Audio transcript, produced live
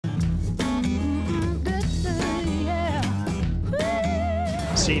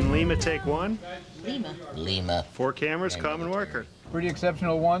Scene Lima, take one. Lima. 4 cameras, common worker. Pretty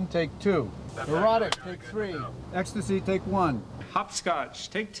Exceptional 1, take 2. Erotic, take 3. Ecstasy, take 1. Hopscotch,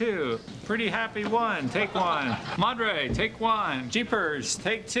 take 2. Pretty Happy 1, take 1. Madre, take 1. Jeepers,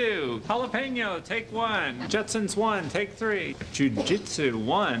 take 2. Jalapeno, take 1. Jetsons 1, take 3. Jiu-Jitsu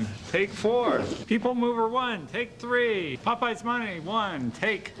 1, take 4. People Mover 1, take 3. Popeye's Money 1,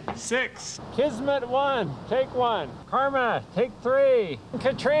 take 6. Kismet 1, take 1. Karma, take 3.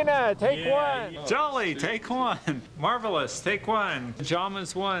 Katrina, take 1. Jolly, take 1. Marvelous, take 1.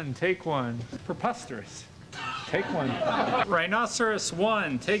 Pajamas 1, take 1. Preposterous. Take 1. Rhinoceros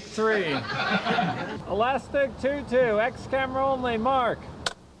 1, take 3. Elastic 2-2, X camera only, mark.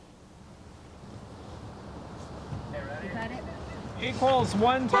 Equals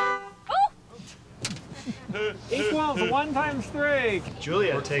 1 times. Equals 1 times 3.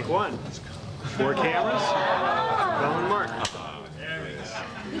 Julia, take 1. 4 cameras, common mark.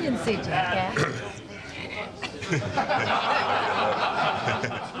 You didn't say jackass.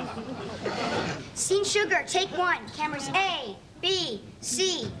 Scene Sugar, take 1. Cameras A, B,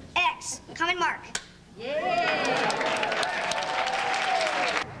 C, X. Common mark.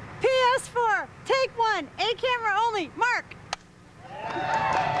 PS4, take 1. A camera only. Mark.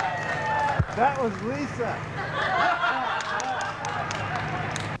 That was Lisa.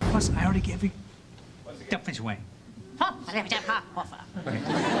 Plus, I already gave you Duffy's way.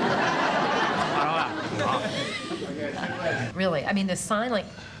 Really, I mean, the sign, like,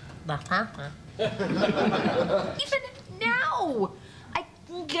 even now,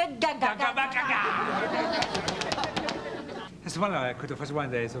 Voilà, écoute, faz one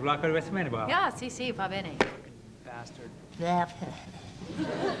day, so block it with me, Bob. Yeah, sì, va bene. Bastard.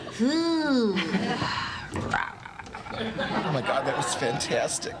 Oh my God, that was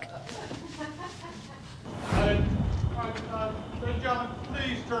fantastic. Ladies and gentlemen,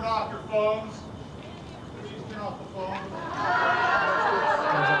 please turn off your phones. Please turn off the phones.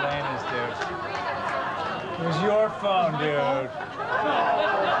 It was Elena's, dude. It was your phone, dude.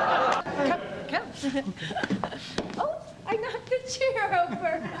 Come. Oh, I knocked the chair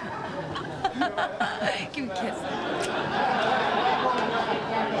over. Give me a kiss.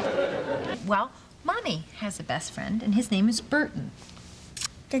 Well, Mommy has a best friend, and his name is Burton.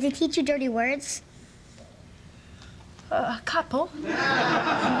 Does he teach you dirty words? A couple.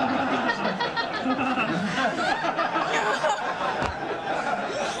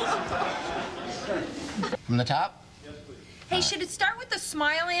 From the top? Yes, please. Hey, should it start with a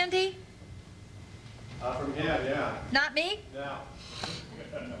smile, Andy? From him, yeah. Not me? Now.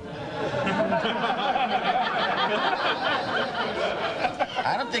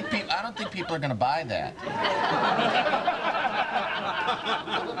 I don't think people are going to buy that.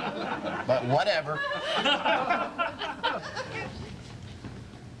 But whatever.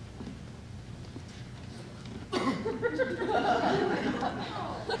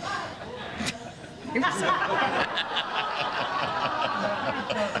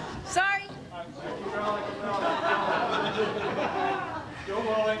 Sorry.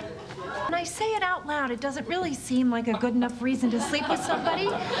 When I say it out loud, it doesn't really seem like a good enough reason to sleep with somebody.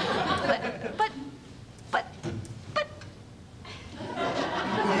 But.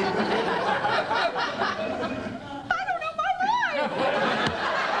 I don't know my mind.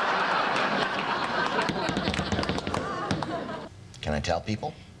 Can I tell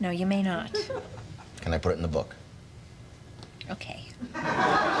people? No, you may not. Can I put it in the book? Okay.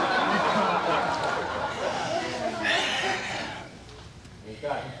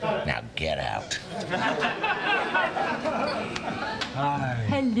 Now get out. Hi.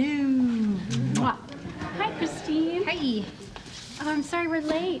 Hello. Mwah. Hi, Christine. Hey. Oh, I'm sorry we're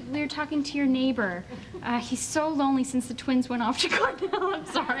late. We were talking to your neighbor. He's so lonely since the twins went off to Cornell. I'm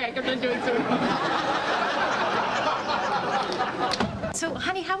sorry, I kept on doing so. So,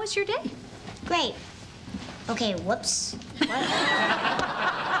 honey, how was your day? Great. Okay, whoops. What?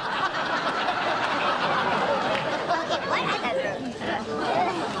 Okay, what?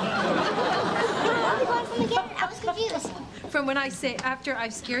 Again? I was confused. From when I say after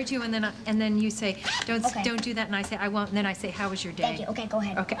I've scared you, and then you say don't Okay. don't do that, and I say I won't, and then I say how was your day? Thank you. Okay, go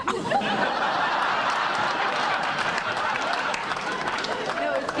ahead. Okay.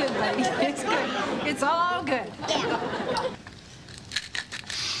 No, it's good, buddy. It's good. It's all good. Yeah.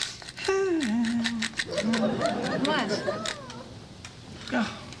 What? Oh,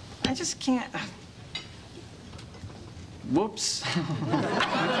 I just can't. Whoops. Is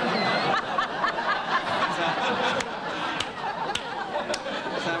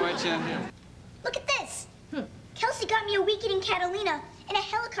that what you... Look at this. Kelsey got me a weekend in Catalina and a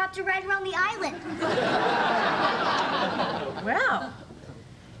helicopter ride around the island. Wow.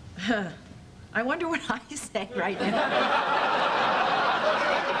 I wonder what I say right now.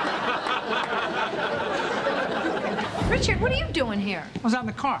 Richard, what are you doing here? I was out in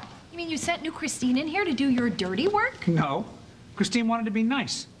the car. You mean you sent new Christine in here to do your dirty work? No. Christine wanted to be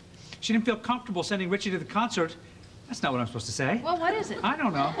nice. She didn't feel comfortable sending Richie to the concert. That's not what I'm supposed to say. Well, what is it? I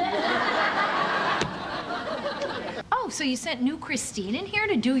don't know. Oh, so you sent new Christine in here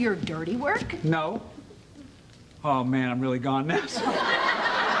to do your dirty work? No. Oh, man, I'm really gone now.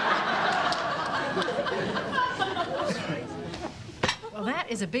 Well,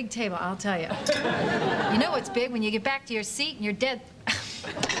 that is a big table, I'll tell you. You know it's big when you get back to your seat and you're dead. I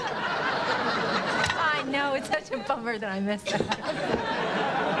know, it's such a bummer that I missed that.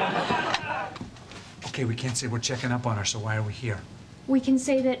 Okay, we can't say we're checking up on her, so why are we here? We can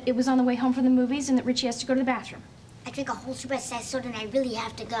say that it was on the way home from the movies and that Richie has to go to the bathroom. I drink a whole super-sized soda and I really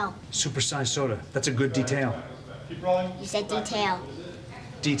have to go. Supersized soda. That's a good detail. Keep rolling. You said detail.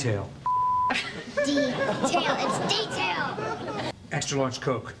 Detail. Detail, it's detail. Extra large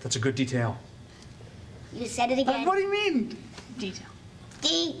Coke. That's a good detail. You said it again. What do you mean? Detail.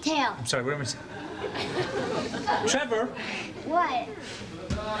 Detail. I'm sorry, what am I saying? Trevor! What?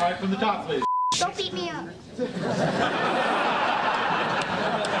 All right, from the top, please. Don't beat me up.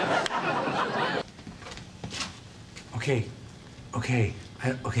 Okay. Okay.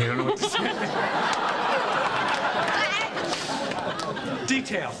 I don't know what to say.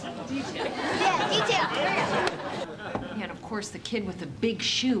 Detail. Yeah, detail. Yeah, and of course, the kid with the big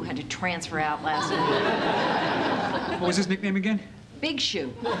shoe had to transfer out last week. What was his nickname again? Big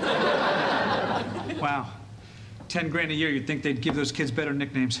Shoe. Wow. 10 grand a year, you'd think they'd give those kids better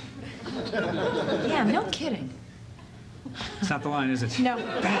nicknames. Yeah, no kidding. It's not the line, is it? No.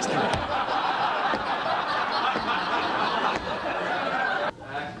 Bastard.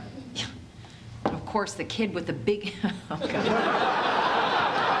 Of course, the kid with the big... Oh, God.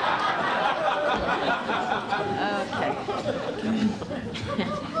 Okay.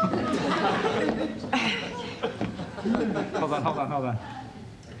 Hold on.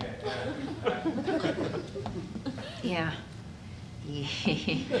 Yeah.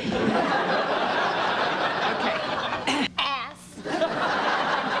 Okay. Ass.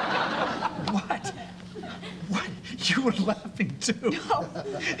 What? You were laughing too.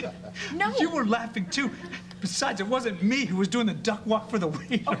 No. You were laughing too. Besides, it wasn't me who was doing the duck walk for the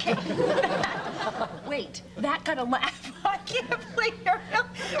waiter. Okay. Wait, that got a laugh. I can't believe you're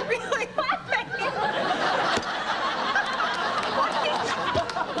really laughing.